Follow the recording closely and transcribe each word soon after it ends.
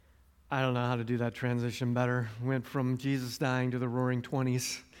I don't know how to do that transition better. Went from Jesus dying to the Roaring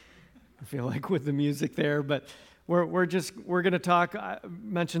 '20s. I feel like with the music there, but we're going to talk. I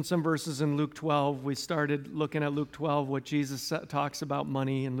mentioned some verses in Luke 12. We started looking at Luke 12, what Jesus talks about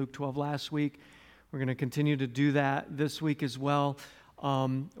money in Luke 12 last week. We're going to continue to do that this week as well.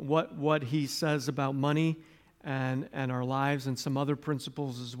 What he says about money and our lives and some other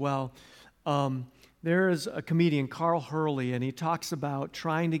principles as well. There is a comedian, Carl Hurley, and he talks about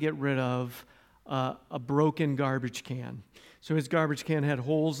trying to get rid of a broken garbage can. So his garbage can had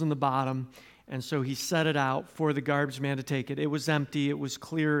holes in the bottom, and so he set it out for the garbage man to take it. It was empty. It was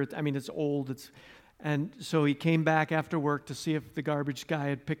clear. I mean, it's old. And so he came back after work to see if the garbage guy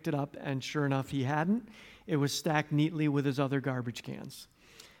had picked it up, and sure enough, he hadn't. It was stacked neatly with his other garbage cans.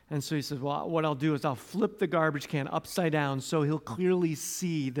 And so he says, well, what I'll do is I'll flip the garbage can upside down so he'll clearly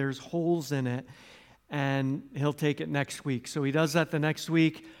see there's holes in it, and he'll take it next week. So he does that the next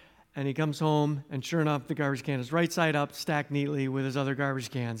week, and he comes home, and sure enough, the garbage can is right side up, stacked neatly with his other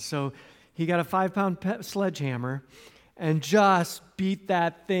garbage cans. So he got a 5-pound sledgehammer and just beat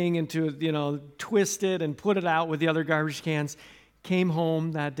that thing into, twist it and put it out with the other garbage cans. Came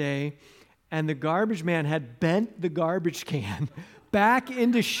home that day, and the garbage man had bent the garbage can back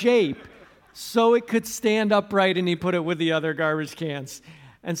into shape so it could stand upright, and he put it with the other garbage cans.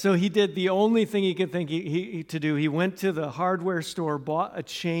 And so he did the only thing he could think to do. He went to the hardware store, bought a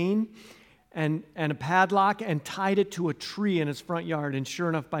chain and a padlock, and tied it to a tree in his front yard. And sure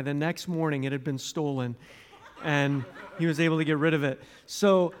enough, by the next morning, it had been stolen, and he was able to get rid of it.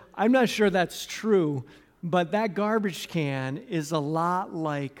 So I'm not sure that's true, but that garbage can is a lot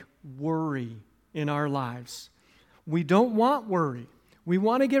like worry in our lives. We don't want worry. We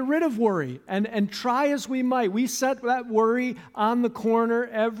want to get rid of worry, and try as we might. We set that worry on the corner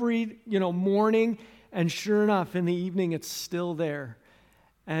every morning, and sure enough, in the evening, it's still there.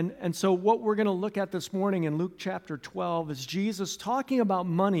 And so what we're going to look at this morning in Luke chapter 12 is Jesus talking about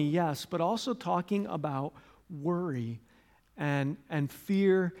money, yes, but also talking about worry and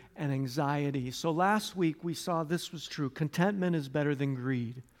fear and anxiety. So last week we saw this was true. Contentment is better than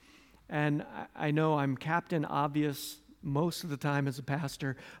greed. And I know I'm Captain Obvious most of the time as a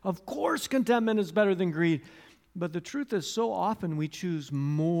pastor. Of course, contentment is better than greed. But the truth is, so often we choose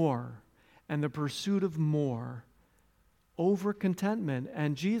more and the pursuit of more over contentment.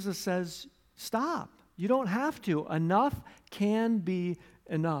 And Jesus says, stop. You don't have to. Enough can be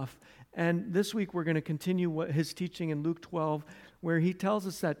enough. And this week we're going to continue his teaching in Luke 12, where he tells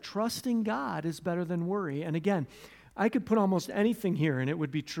us that trusting God is better than worry. And again, I could put almost anything here and it would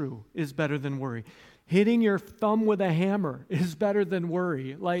be true, is better than worry. Hitting your thumb with a hammer is better than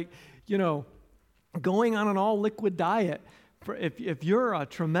worry. Going on an all-liquid diet. If you're a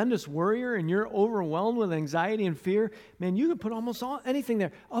tremendous worrier and you're overwhelmed with anxiety and fear, man, you can put almost anything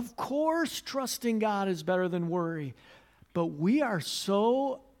there. Of course, trusting God is better than worry. But we are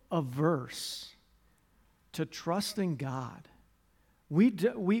so averse to trusting God.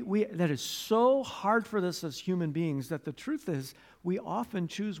 That is so hard for us as human beings that the truth is we often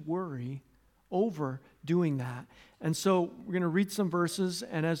choose worry over doing that. And so we're going to read some verses,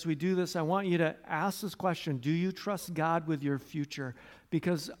 and as we do this, I want you to ask this question: do you trust God with your future?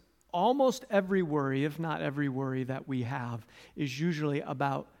 Because almost every worry, if not every worry that we have, is usually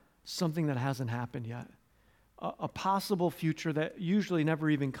about something that hasn't happened yet. A possible future that usually never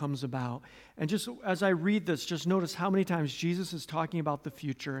even comes about. And just as I read this, just notice how many times Jesus is talking about the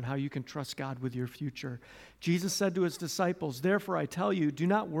future and how you can trust God with your future. Jesus said to his disciples, "Therefore I tell you, do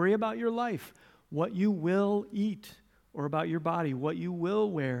not worry about your life, what you will eat, or about your body, what you will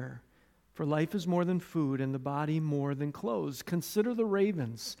wear. For life is more than food, and the body more than clothes. Consider the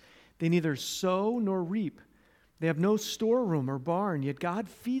ravens. They neither sow nor reap. They have no storeroom or barn, yet God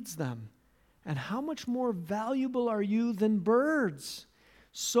feeds them. And how much more valuable are you than birds?"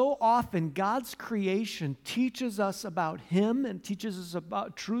 So often, God's creation teaches us about him and teaches us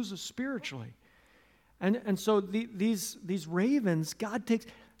about truths spiritually. And so these ravens, God takes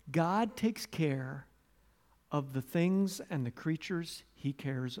care of the things and the creatures he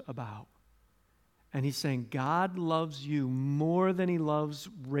cares about. And he's saying God loves you more than he loves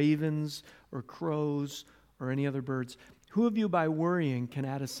ravens or crows or any other birds. Who of you, by worrying, can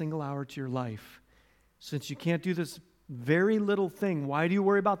add a single hour to your life? Since you can't do this very little thing, why do you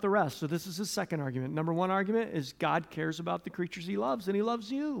worry about the rest? So this is his second argument. Number one argument is God cares about the creatures he loves, and he loves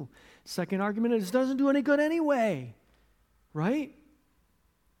you. Second argument is it doesn't do any good anyway, right?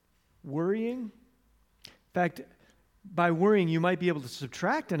 Worrying. In fact, by worrying, you might be able to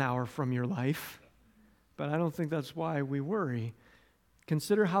subtract an hour from your life, but I don't think that's why we worry.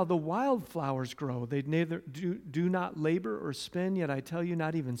 Consider how the wildflowers grow. They neither do not labor or spin, yet I tell you,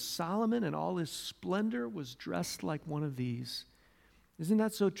 not even Solomon in all his splendor was dressed like one of these. Isn't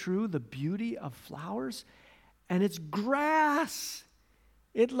that so true? The beauty of flowers? And it's grass.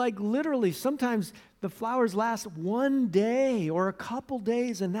 It literally, sometimes the flowers last one day or a couple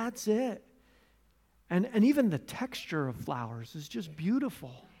days, and that's it. And even the texture of flowers is just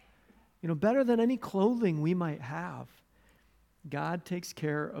beautiful. Better than any clothing we might have. God takes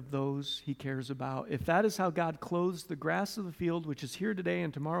care of those he cares about. If that is how God clothes the grass of the field, which is here today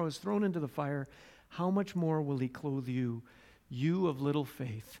and tomorrow is thrown into the fire, how much more will he clothe you, you of little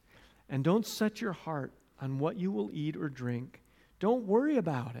faith? And don't set your heart on what you will eat or drink. Don't worry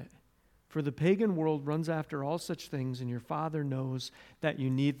about it. For the pagan world runs after all such things, and your Father knows that you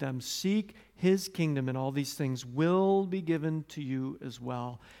need them. Seek his kingdom, and all these things will be given to you as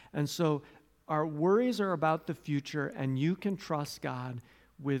well. And so our worries are about the future, and you can trust God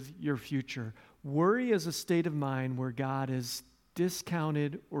with your future. Worry is a state of mind where God is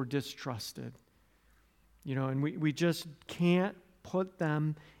discounted or distrusted. And we just can't put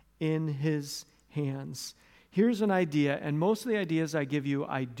them in his hands. Here's an idea, and most of the ideas I give you,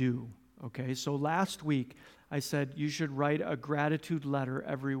 I do. Okay, so last week I said you should write a gratitude letter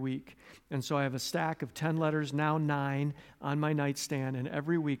every week. And so I have a stack of 10 letters, now 9, on my nightstand. And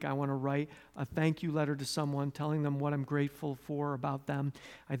every week I want to write a thank you letter to someone, telling them what I'm grateful for about them.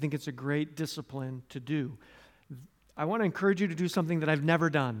 I think it's a great discipline to do. I want to encourage you to do something that I've never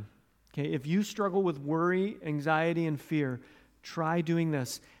done. Okay, if you struggle with worry, anxiety, and fear, try doing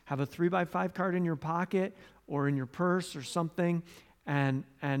this. Have a 3x5 card in your pocket or in your purse or something, and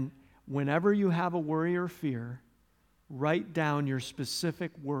whenever you have a worry or fear, write down your specific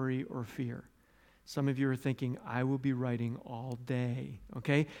worry or fear. Some of you are thinking, I will be writing all day,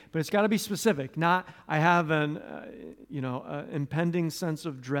 okay? But it's got to be specific, not I have an impending sense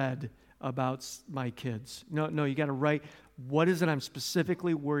of dread about my kids. No, you got to write, what is it I'm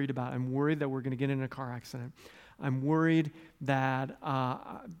specifically worried about? I'm worried that we're going to get in a car accident. I'm worried that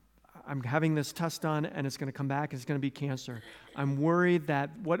I'm having this test done and it's going to come back and it's going to be cancer. I'm worried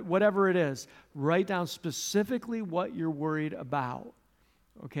that whatever it is, write down specifically what you're worried about,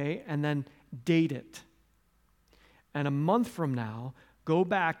 okay? And then date it. And a month from now, go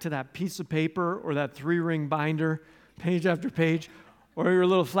back to that piece of paper or that 3-ring binder, page after page, or your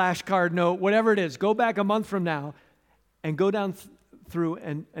little flashcard note, whatever it is. Go back a month from now and go down through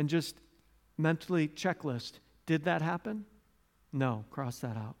and just mentally checklist. Did that happen? No, cross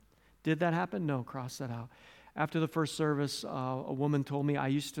that out. Did that happen? No, cross that out. After the first service, a woman told me I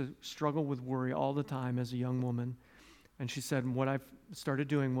used to struggle with worry all the time as a young woman. And she said what I started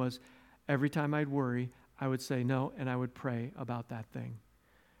doing was every time I'd worry, I would say no, and I would pray about that thing.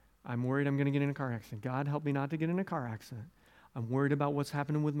 I'm worried I'm going to get in a car accident. God, help me not to get in a car accident. I'm worried about what's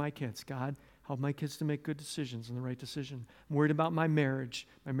happening with my kids. God, help my kids to make good decisions and the right decision. I'm worried about my marriage.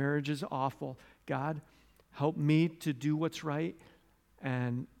 My marriage is awful. God, help me to do what's right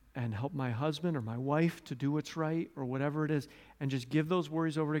and help my husband or my wife to do what's right or whatever it is, and just give those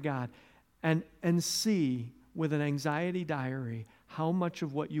worries over to God and see with an anxiety diary how much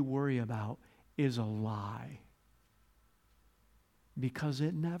of what you worry about is a lie. Because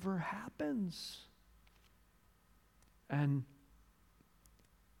it never happens. And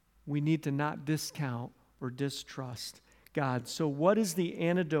we need to not discount or distrust God. So what is the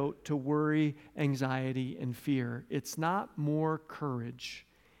antidote to worry, anxiety, and fear? It's not more courage.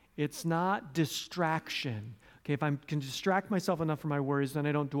 It's not distraction. Okay, if I can distract myself enough from my worries, then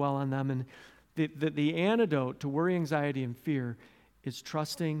I don't dwell on them. And the antidote to worry, anxiety, and fear is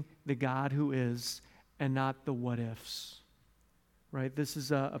trusting the God who is and not the what ifs. Right? This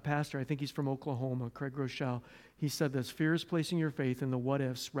is a pastor, I think he's from Oklahoma, Craig Rochelle. He said this: fear is placing your faith in the what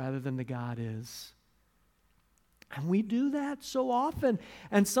ifs rather than the God is. And we do that so often.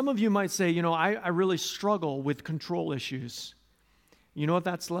 And some of you might say, I really struggle with control issues. You know what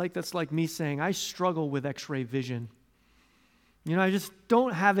that's like? That's like me saying, I struggle with X-ray vision. I just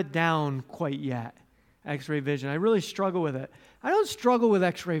don't have it down quite yet, X-ray vision. I really struggle with it. I don't struggle with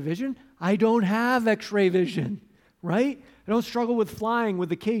X-ray vision. I don't have X-ray vision, right? I don't struggle with flying with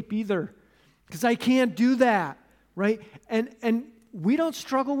the cape either, because I can't do that, right? And we don't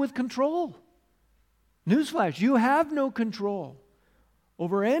struggle with control. Newsflash, you have no control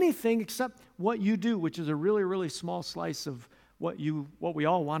over anything except what you do, which is a really, really small slice of what we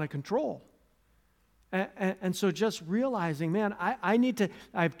all want to control. And so just realizing, man, I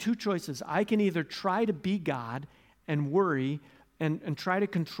have two choices. I can either try to be God and worry and try to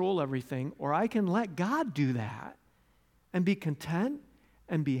control everything, or I can let God do that and be content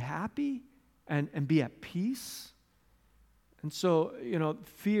and be happy and be at peace. And so,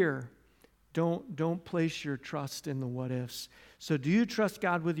 fear, don't place your trust in the what ifs. So do you trust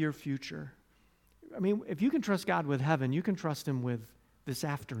God with your future? I mean, if you can trust God with heaven, you can trust him with this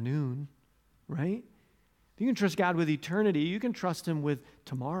afternoon, right? If you can trust God with eternity, you can trust him with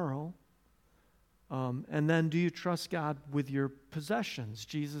tomorrow. And then do you trust God with your possessions?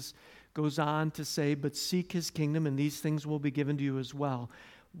 Jesus goes on to say, but seek his kingdom and these things will be given to you as well.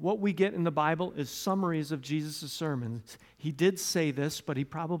 What we get in the Bible is summaries of Jesus' sermons. He did say this, but he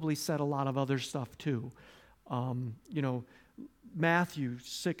probably said a lot of other stuff too. Matthew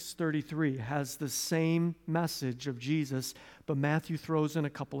 6:33 has the same message of Jesus, but Matthew throws in a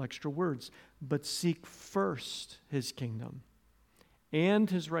couple extra words. But seek first his kingdom and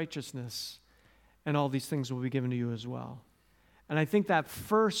his righteousness, and all these things will be given to you as well. And I think that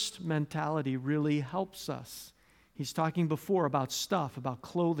first mentality really helps us. He's talking before about stuff, about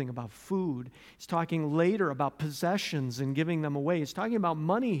clothing, about food. He's talking later about possessions and giving them away. He's talking about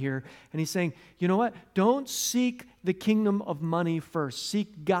money here, and he's saying, you know what? Don't seek the kingdom of money first.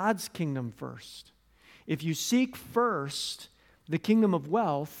 Seek God's kingdom first. If you seek first the kingdom of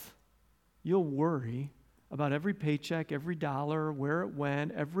wealth, you'll worry about every paycheck, every dollar, where it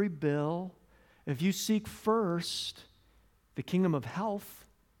went, every bill. If you seek first the kingdom of health,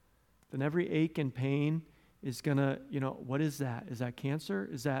 then every ache and pain is going to, what is that? Is that cancer?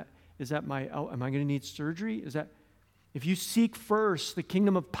 Is that am I going to need surgery? If you seek first the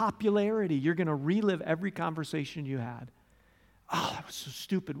kingdom of popularity, you're going to relive every conversation you had. Oh, that was so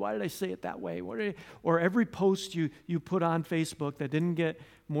stupid. Why did I say it that way? Or every post you put on Facebook that didn't get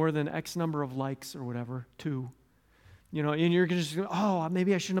more than X number of likes or whatever, 2. And you're going to just go, oh,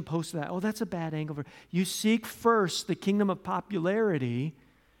 maybe I shouldn't have posted that. Oh, that's a bad angle. You seek first the kingdom of popularity,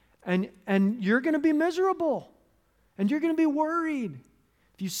 and you're going to be miserable, and you're going to be worried.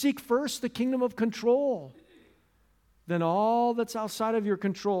 If you seek first the kingdom of control, then all that's outside of your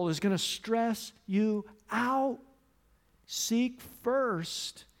control is going to stress you out. Seek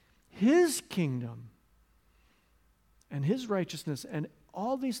first his kingdom and his righteousness, and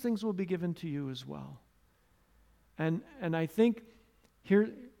all these things will be given to you as well. And I think here,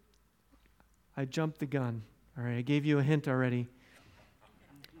 I jumped the gun. All right, I gave you a hint already.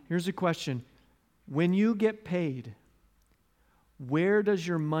 Here's a question. When you get paid, where does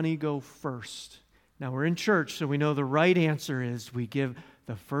your money go first? Now, we're in church, so we know the right answer is we give,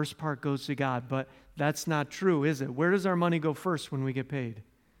 the first part goes to God, but that's not true, is it? Where does our money go first when we get paid?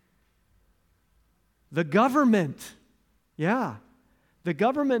 The government. Yeah. The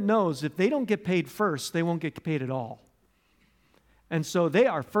government knows if they don't get paid first, they won't get paid at all. And so they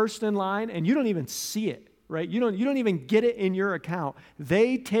are first in line, and you don't even see it, right? You don't even get it in your account.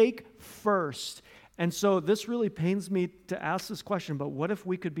 They take first. And so this really pains me to ask this question, but what if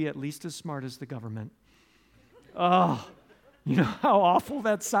we could be at least as smart as the government? Oh, you know how awful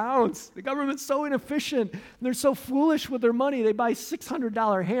that sounds. The government's so inefficient. They're so foolish with their money. They buy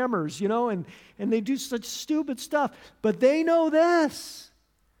 $600 hammers, and they do such stupid stuff. But they know this.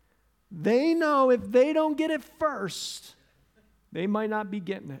 They know if they don't get it first, they might not be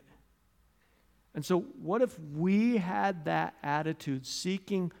getting it. And so what if we had that attitude,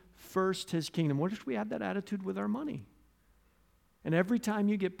 seeking first his kingdom? What if we had that attitude with our money? And every time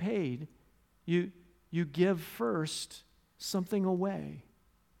you get paid, you give first something away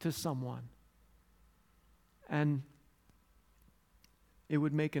to someone. And it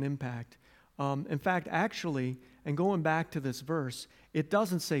would make an impact. In fact, actually, and going back to this verse, it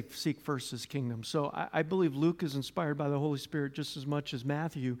doesn't say seek first his kingdom. So I believe Luke is inspired by the Holy Spirit just as much as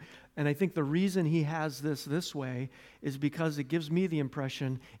Matthew. And I think the reason he has this way is because it gives me the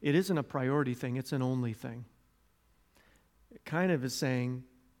impression it isn't a priority thing, it's an only thing. It kind of is saying,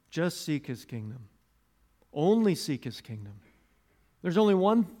 just seek his kingdom. Only seek his kingdom. There's only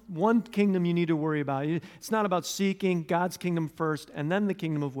one kingdom you need to worry about. It's not about seeking God's kingdom first, and then the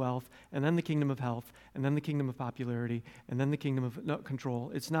kingdom of wealth, and then the kingdom of health, and then the kingdom of popularity, and then the kingdom of control.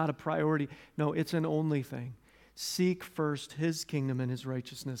 It's not a priority. No, it's an only thing. Seek first his kingdom and his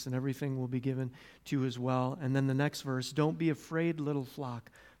righteousness, and everything will be given to you as well. And then the next verse, don't be afraid, little flock,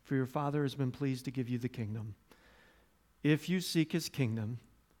 for your Father has been pleased to give you the kingdom. If you seek his kingdom,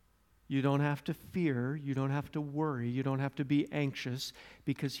 you don't have to fear, you don't have to worry, you don't have to be anxious,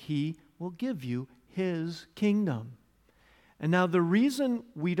 because he will give you his kingdom. And now the reason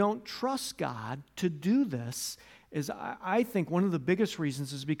we don't trust God to do this is, I think one of the biggest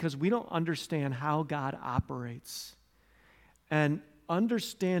reasons is because we don't understand how God operates. And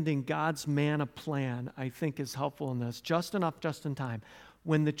understanding God's manna plan, I think, is helpful in this. Just enough, just in time.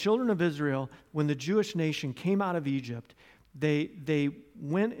 When the children of Israel, when the Jewish nation came out of Egypt, They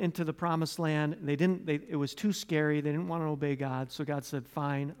went into the promised land. It was too scary. They didn't want to obey God. So God said,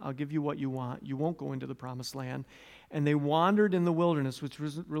 fine, I'll give you what you want. You won't go into the promised land. And they wandered in the wilderness, which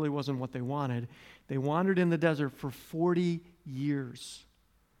really wasn't what they wanted. They wandered in the desert for 40 years.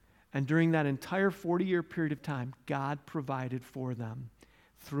 And during that entire 40-year period of time, God provided for them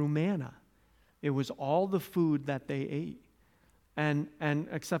through manna. It was all the food that they ate. And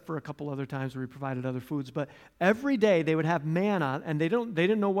except for a couple other times where he provided other foods. But every day they would have manna, and they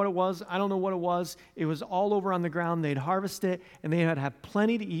didn't know what it was. I don't know what it was. It was all over on the ground. They'd harvest it, and they had to have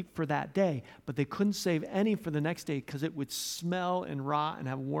plenty to eat for that day. But they couldn't save any for the next day because it would smell and rot and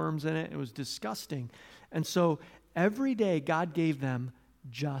have worms in it. It was disgusting. And so every day God gave them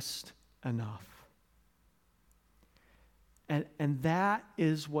just enough. And that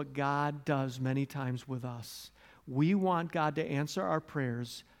is what God does many times with us. We want God to answer our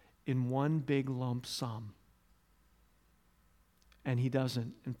prayers in one big lump sum. And he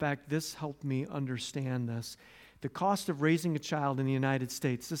doesn't. In fact, this helped me understand this. The cost of raising a child in the United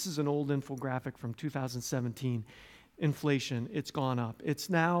States, this is an old infographic from 2017. Inflation, it's gone up. It's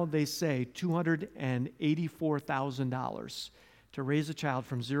now, they say, $284,000 to raise a child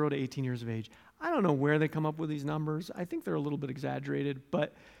from 0 to 18 years of age. I don't know where they come up with these numbers. I think they're a little bit exaggerated,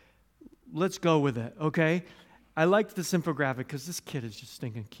 but let's go with it, okay? I liked this infographic because this kid is just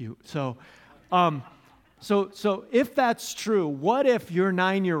stinking cute. So if that's true, what if your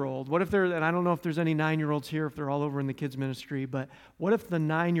 9-year-old, and I don't know if there's any 9-year-olds here, if they're all over in the kids ministry, but what if the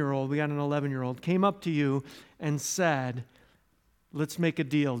 9-year-old, we got an 11-year-old, came up to you and said, let's make a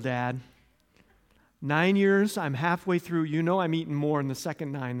deal, Dad. 9 years, I'm halfway through. You know I'm eating more in the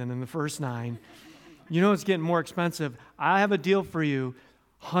second 9 than in the first 9. You know it's getting more expensive. I have a deal for you.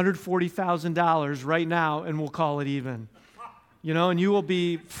 $140,000 right now, and we'll call it even. And you will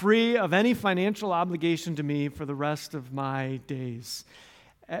be free of any financial obligation to me for the rest of my days.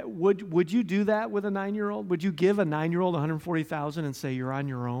 Would you do that with a 9-year-old? Would you give a 9-year-old $140,000 and say you're on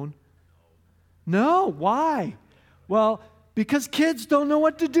your own? No. Why? Well, because kids don't know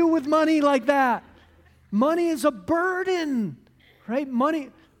what to do with money like that. Money is a burden, right? Money.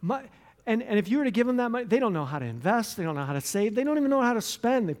 And if you were to give them that money, they don't know how to invest. They don't know how to save. They don't even know how to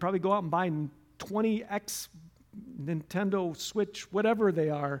spend. They probably go out and buy 20X Nintendo Switch, whatever they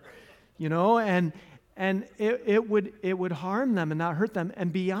are, and it would harm them and not hurt them.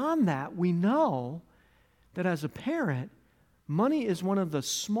 And beyond that, we know that as a parent, money is one of the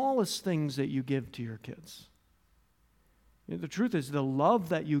smallest things that you give to your kids. The truth is the love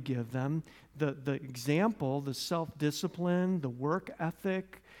that you give them, the example, the self-discipline, the work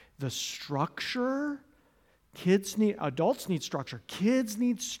ethic, the structure. Adults need structure. Kids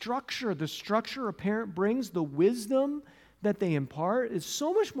need structure. The structure a parent brings, the wisdom that they impart is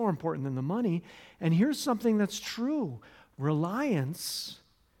so much more important than the money. And here's something that's true. Reliance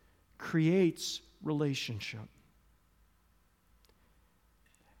creates relationship.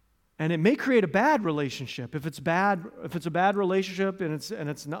 And it may create a bad relationship. If it's a bad relationship and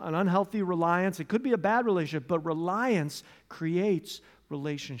it's not an unhealthy reliance, it could be a bad relationship, but reliance creates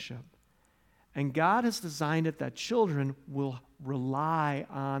relationship. And God has designed it that children will rely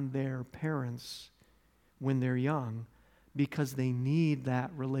on their parents when they're young because they need that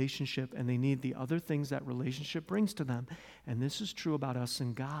relationship and they need the other things that relationship brings to them. And this is true about us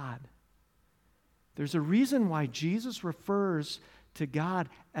and God. There's a reason why Jesus refers to God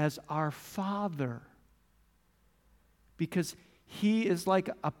as our Father, because He is like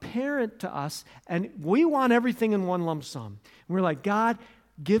a parent to us, and we want everything in one lump sum. We're like, God,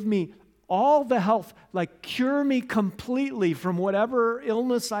 give me all the health, like cure me completely from whatever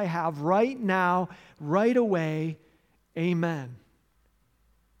illness I have right now, right away, amen.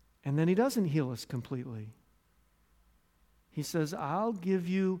 And then He doesn't heal us completely. He says, I'll give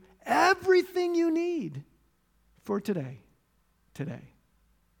you everything you need for today.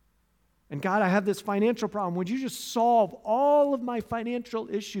 And God, I have this financial problem. Would you just solve all of my financial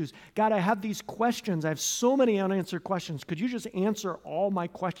issues? God, I have these questions. I have so many unanswered questions. Could you just answer all my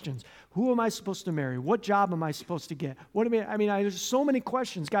questions? Who am I supposed to marry? What job am I supposed to get? There's so many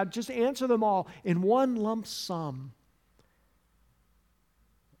questions. God, just answer them all in one lump sum.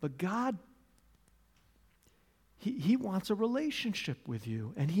 But God, He wants a relationship with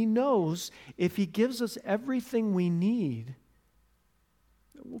you. And He knows if He gives us everything we need,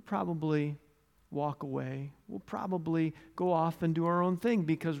 we'll probably walk away. We'll probably go off and do our own thing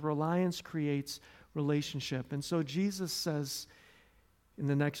because reliance creates relationship. And so Jesus says in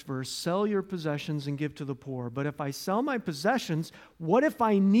the next verse, sell your possessions and give to the poor. But if I sell my possessions, what if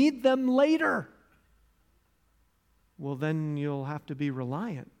I need them later? Well, then you'll have to be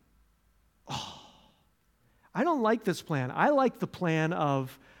reliant. I don't like this plan. I like the plan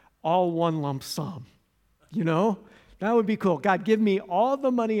of all one lump sum, you know? That would be cool. God, give me all the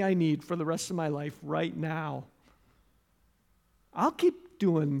money I need for the rest of my life right now. I'll keep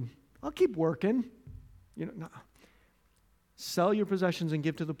working. You know, no. Sell your possessions and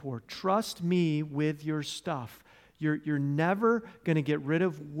give to the poor. Trust me with your stuff. You're never going to get rid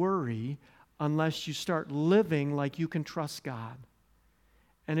of worry unless you start living like you can trust God.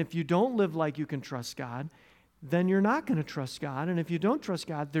 And if you don't live like you can trust God, then you're not going to trust God. And if you don't trust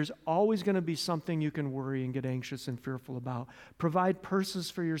God, there's always going to be something you can worry and get anxious and fearful about. Provide purses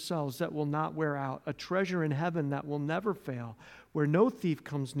for yourselves that will not wear out, a treasure in heaven that will never fail, where no thief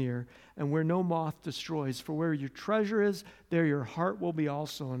comes near and where no moth destroys. For where your treasure is, there your heart will be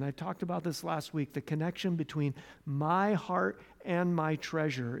also. And I talked about this last week. The connection between my heart and my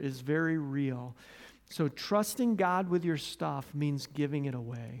treasure is very real. So trusting God with your stuff means giving it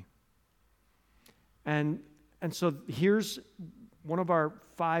away. And so here's one of our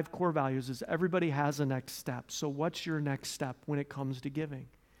 5 core values is everybody has a next step. So what's your next step when it comes to giving?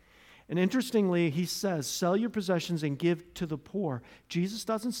 And interestingly, he says, sell your possessions and give to the poor. Jesus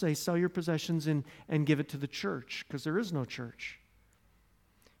doesn't say sell your possessions and give it to the church, because there is no church.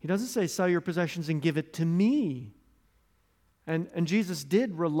 He doesn't say sell your possessions and give it to me. And Jesus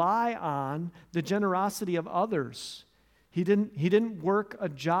did rely on the generosity of others. He didn't work a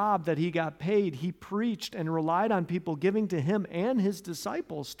job that he got paid. He preached and relied on people giving to him and his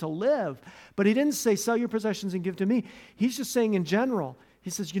disciples to live. But he didn't say, sell your possessions and give to me. He's just saying in general, he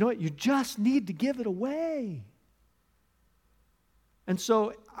says, you know what? You just need to give it away. And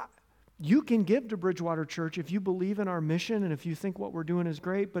so you can give to Bridgewater Church if you believe in our mission and if you think what we're doing is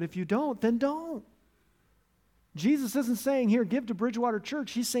great. But if you don't, then don't. Jesus isn't saying, here, give to Bridgewater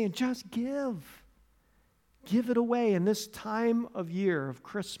Church. He's saying, just give. Give it away. In this time of year of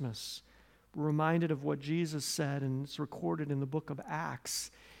Christmas, we're reminded of what Jesus said, and it's recorded in the book of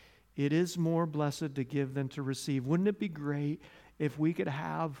Acts. It is more blessed to give than to receive. Wouldn't it be great if we could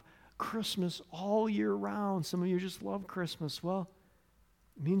have Christmas all year round? Some of you just love Christmas. Well,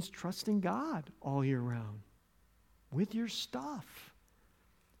 it means trusting God all year round with your stuff.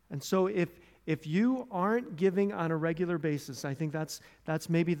 And so if you aren't giving on a regular basis, I think that's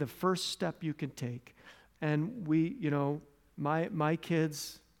maybe the first step you can take. And we, you know, my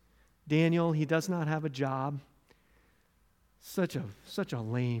kids, Daniel, he does not have a job. Such a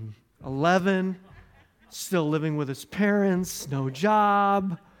lame. 11, still living with his parents, no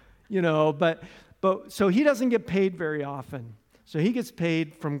job, you know, but so he doesn't get paid very often. So he gets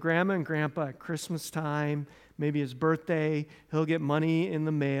paid from grandma and grandpa at Christmas time, maybe his birthday. He'll get money in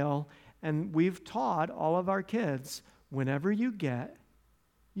the mail. And we've taught all of our kids, whenever you get,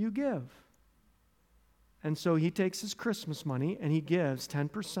 you give. And so he takes his Christmas money and he gives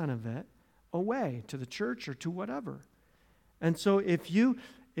 10% of it away to the church or to whatever. And so if you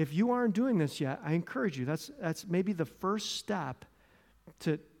aren't doing this yet, I encourage you. That's maybe the first step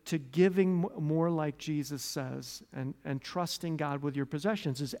to giving more like Jesus says and trusting God with your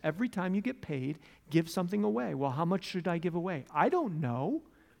possessions is every time you get paid, give something away. Well, how much should I give away? I don't know.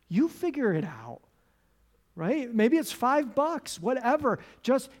 You figure it out. Right? Maybe it's $5, whatever.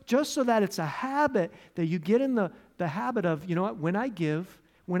 Just so that it's a habit that you get in the habit of, you know what, when I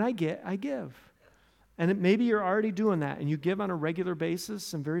get, I give. And maybe you're already doing that and you give on a regular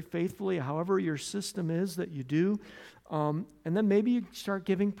basis and very faithfully, however your system is that you do. And then maybe you start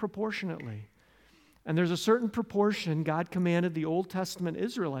giving proportionately. And there's a certain proportion God commanded the Old Testament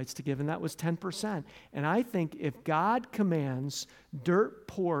Israelites to give, and that was 10%. And I think if God commands dirt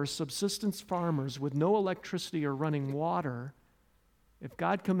poor subsistence farmers with no electricity or running water, if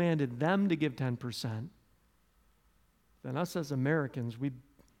God commanded them to give 10%, then us as Americans,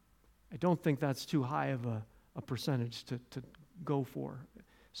 I don't think that's too high of a percentage to go for,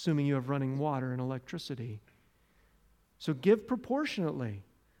 assuming you have running water and electricity. So give proportionately.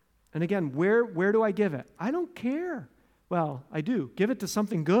 And again, where do I give it? I don't care. Well, I do. Give it to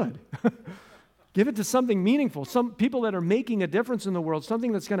something good. Give it to something meaningful. Some people that are making a difference in the world,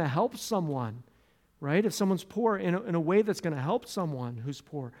 something that's going to help someone, right? If someone's poor, in a way that's going to help someone who's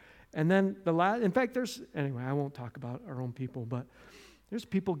poor. And then in fact, anyway, I won't talk about our own people, but there's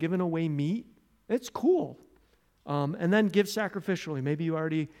people giving away meat. It's cool. And then give sacrificially. Maybe you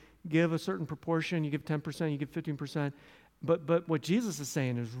already give a certain proportion. You give 10%, you give 15%. But what Jesus is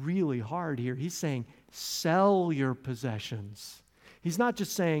saying is really hard here. He's saying, sell your possessions. He's not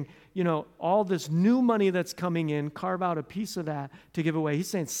just saying, you know, all this new money that's coming in, carve out a piece of that to give away. He's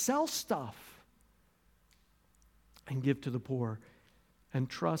saying, sell stuff and give to the poor. And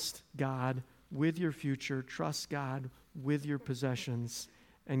trust God with your future. Trust God with your possessions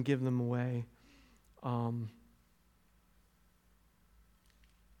and give them away.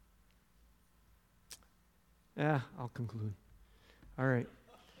 I'll conclude. All right.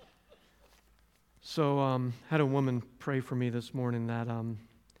 So had a woman pray for me this morning that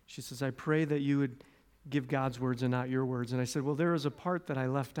she says, I pray that you would give God's words and not your words. And I said, well, there is a part that I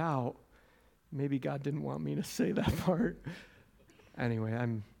left out. Maybe God didn't want me to say that part. Anyway,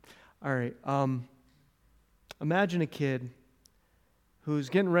 all right. Imagine a kid who's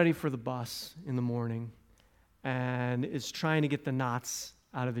getting ready for the bus in the morning and is trying to get the knots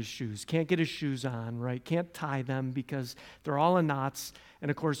out of his shoes. Can't get his shoes on, right? Can't tie them because they're all in knots. And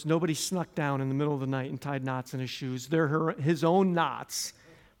of course, nobody snuck down in the middle of the night and tied knots in his shoes. They're his own knots,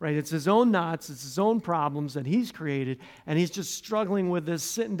 right? It's his own knots. It's his own problems that he's created. And he's just struggling with this,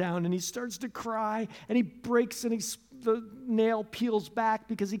 sitting down, and he starts to cry, and he breaks, and the nail peels back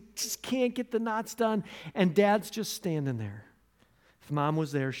because he just can't get the knots done. And Dad's just standing there. If Mom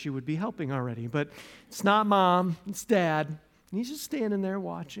was there, she would be helping already. But it's not Mom, it's Dad. And he's just standing there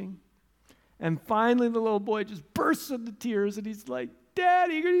watching. And finally, the little boy just bursts into tears, and he's like,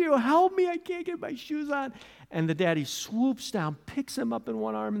 Daddy, you help me? I can't get my shoes on. And the daddy swoops down, picks him up in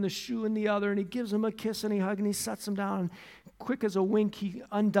one arm and the shoe in the other, and he gives him a kiss and he hugs and he sets him down. And quick as a wink, he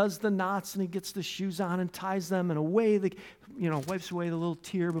undoes the knots and he gets the shoes on and ties them, and away, wipes away the little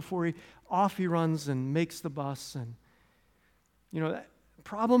tear before off he runs and makes the bus. And,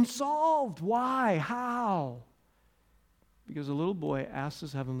 problem solved. Why? How? Because the little boy asked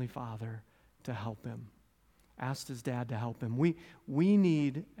his heavenly Father to help him. Asked his dad to help him. We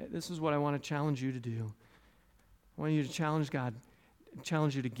need, this is what I want to challenge you to do. I want you to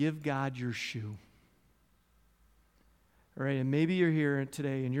challenge you to give God your shoe. All right, and maybe you're here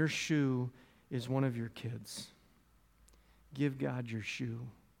today and your shoe is one of your kids. Give God your shoe.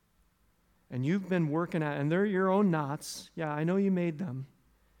 And you've been working at, and they're your own knots. Yeah, I know you made them.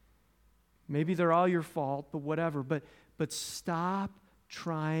 Maybe they're all your fault, but whatever. But stop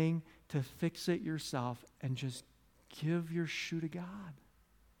trying to fix it yourself and just give your shoe to God.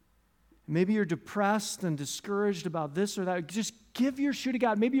 Maybe you're depressed and discouraged about this or that. Just give your shoe to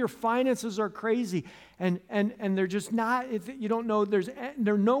God. Maybe your finances are crazy and they're just not, if you don't know, there's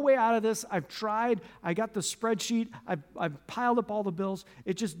no way out of this. I've tried. I got the spreadsheet. I've piled up all the bills.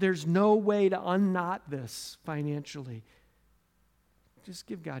 There's no way to unknot this financially. Just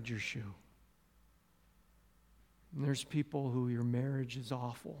give God your shoe. And there's people who your marriage is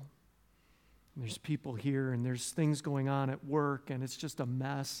awful. And there's people here, and there's things going on at work, and it's just a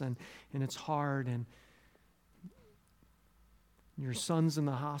mess, and it's hard, and your son's in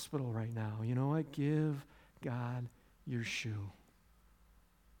the hospital right now. You know what? Give God your shoe.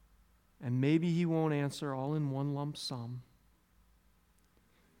 And maybe he won't answer all in one lump sum,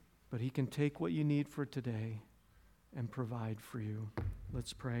 but he can take what you need for today and provide for you.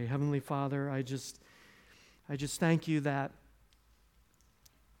 Let's pray. Heavenly Father, I just thank you that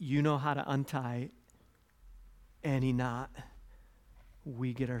you know how to untie any knot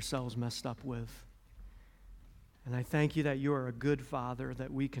we get ourselves messed up with. And I thank you that you are a good Father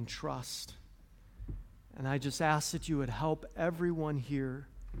that we can trust. And I just ask that you would help everyone here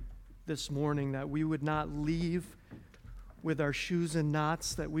this morning, that we would not leave with our shoes in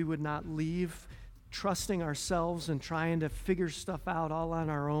knots, that we would not leave trusting ourselves and trying to figure stuff out all on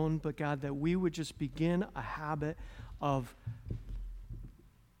our own, but God, that we would just begin a habit of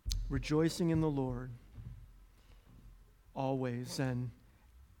rejoicing in the Lord always, and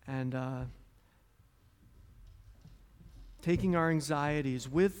taking our anxieties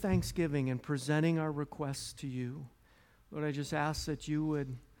with thanksgiving and presenting our requests to you. Lord, I just ask that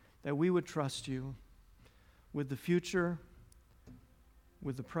we would trust you with the future,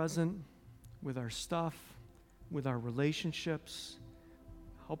 with the present, with our stuff, with our relationships.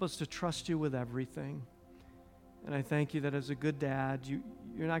 Help us to trust you with everything. And I thank you that as a good dad,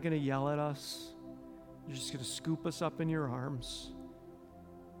 you're not going to yell at us. You're just going to scoop us up in your arms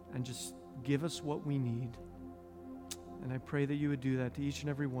and just give us what we need. And I pray that you would do that to each and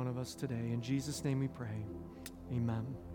every one of us today. In Jesus' name we pray. Amen.